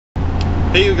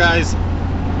Hey you guys,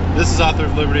 this is Author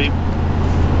of Liberty.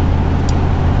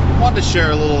 I wanted to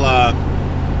share a little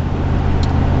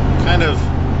kind of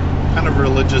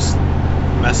religious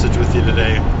message with you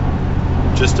today,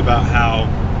 just about how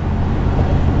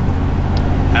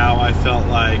I felt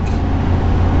like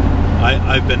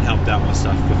I've been helped out with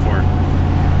stuff before.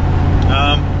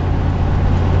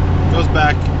 Goes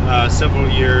back several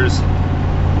years.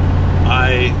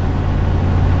 I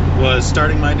was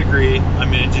starting my degree.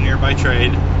 I'm an engineer by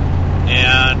trade,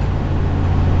 and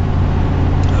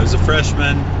I was a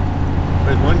freshman.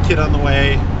 We had one kid on the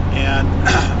way, and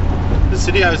the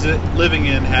city I was living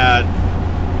in had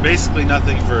basically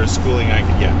nothing for schooling I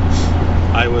could get.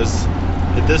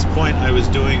 At this point, I was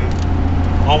doing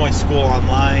all my school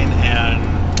online, and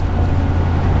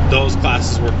those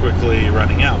classes were quickly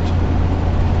running out.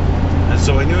 And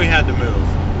so I knew we had to move.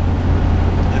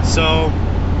 And so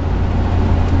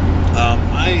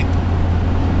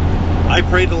I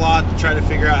prayed a lot to try to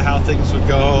figure out how things would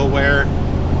go,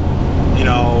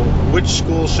 which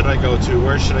school should I go to,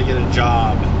 where should I get a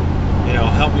job,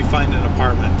 help me find an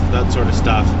apartment, that sort of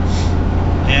stuff.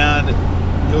 And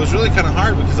it was really kind of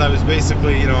hard because I was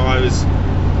basically, I was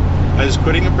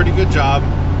quitting a pretty good job,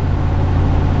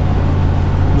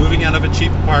 moving out of a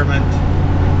cheap apartment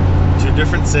to a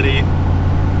different city,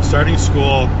 starting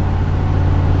school.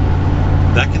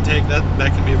 That can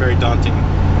be a very daunting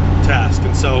task.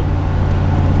 And so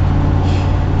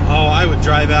I would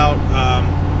drive out,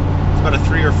 it's about a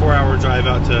 3 or 4 hour drive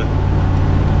out to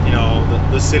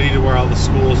the city to where all the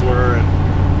schools were,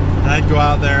 and I'd go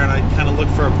out there and I'd kind of look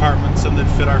for apartments and that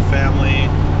fit our family,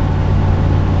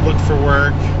 look for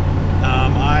work.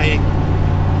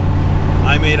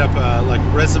 I made up like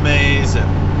resumes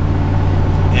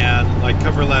and like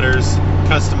cover letters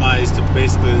customized to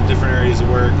basically the different areas of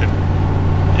work,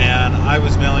 and I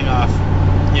was mailing off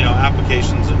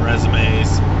applications and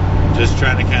resumes, just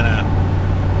trying to kind of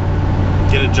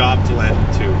get a job to land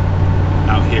into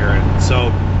out here.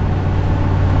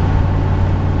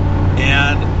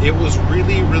 And it was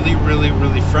really, really, really,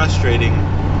 really frustrating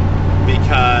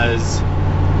because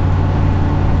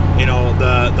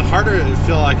the harder it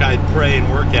felt like I'd pray and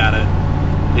work at it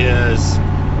is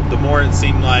the more it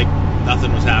seemed like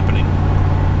nothing was happening.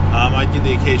 I'd get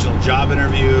the occasional job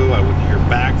interview. I wouldn't hear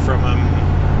back from them.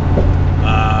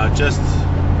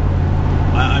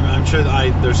 I'm sure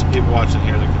that there's some people watching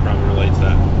here that can probably relate to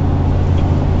that.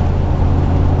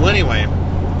 Well, anyway,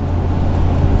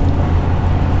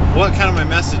 what kind of my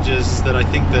message is that I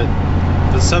think that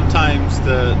sometimes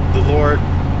the Lord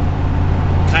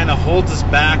kind of holds us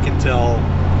back until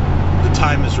the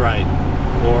time is right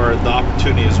or the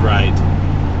opportunity is right.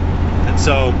 And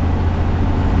so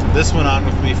this went on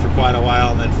with me for quite a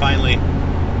while, and then finally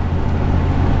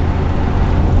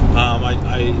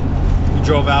we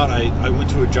drove out. I went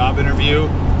to a job interview,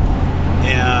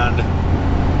 and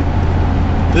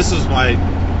this is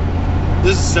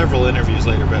several interviews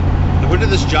later, but I went to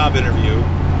this job interview,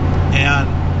 and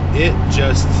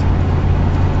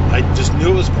I just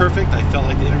knew it was perfect. I felt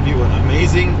like the interview went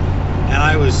amazing, and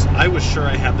I was sure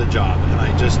I had the job, and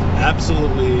I just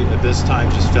absolutely at this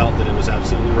time just felt that it was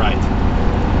absolutely right.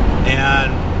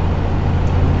 And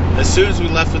as soon as we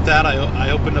left with that,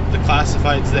 I opened up the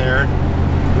classifieds there.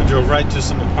 We drove right to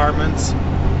some apartments,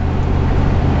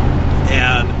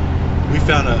 and we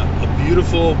found a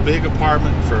beautiful big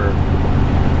apartment for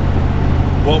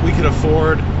what we could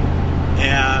afford,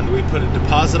 and we put a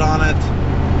deposit on it,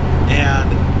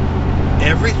 and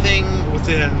everything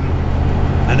within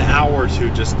an hour or two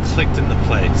just clicked into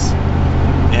place.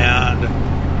 And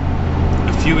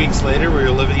a few weeks later, we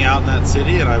were living out in that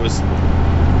city, and I was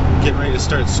getting ready to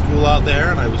start school out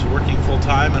there, and I was working full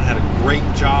time and had a great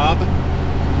job.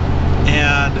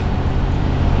 And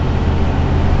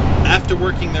after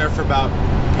working there for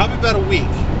probably about a week,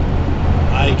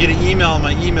 I get an email in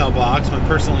my email box, my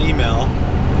personal email,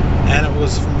 and it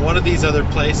was from one of these other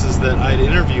places that I'd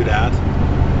interviewed at,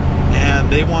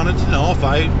 and they wanted to know if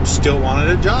I still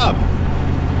wanted a job.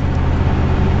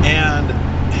 And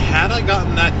had I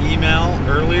gotten that email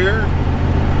earlier,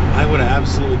 I would have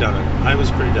absolutely done it. I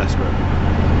was pretty desperate.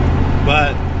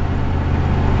 But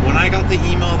when I got the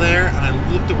email there and I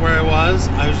looked at where I was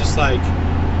just like,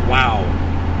 wow.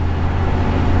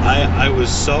 I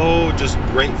was so just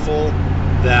grateful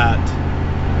that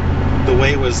the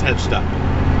way was hedged up,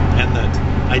 and that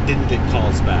I didn't get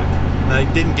calls back, and I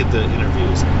didn't get the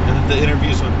interviews, and that the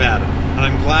interviews went bad. And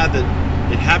I'm glad that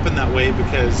it happened that way,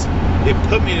 because it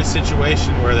put me in a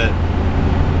situation where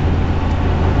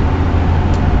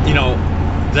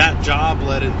that job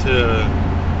led into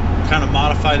kind of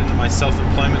modified into my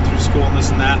self-employment through school and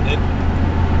this and that.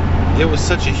 it was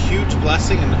such a huge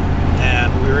blessing,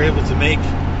 and we were able to make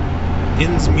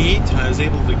ends meet, and I was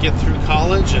able to get through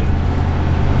college and,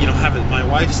 you know, have my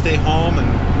wife stay home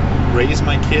and raise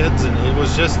my kids, and it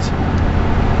was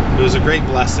a great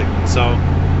blessing. And so,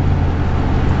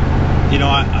 you know,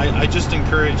 I just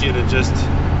encourage you to just,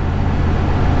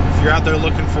 if you're out there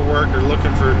looking for work or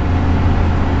looking for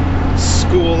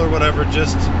school or whatever,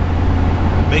 just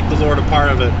make the Lord a part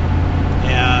of it,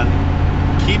 and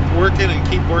keep working and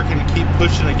keep working and keep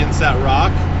pushing against that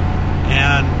rock.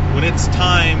 And when it's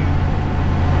time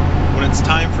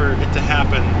for it to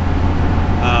happen,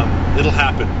 it'll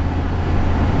happen.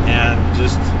 And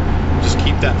just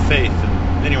keep that faith.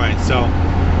 And anyway, so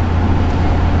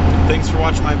thanks for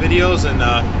watching my videos, and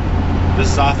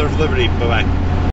this is Author of Liberty. Bye bye.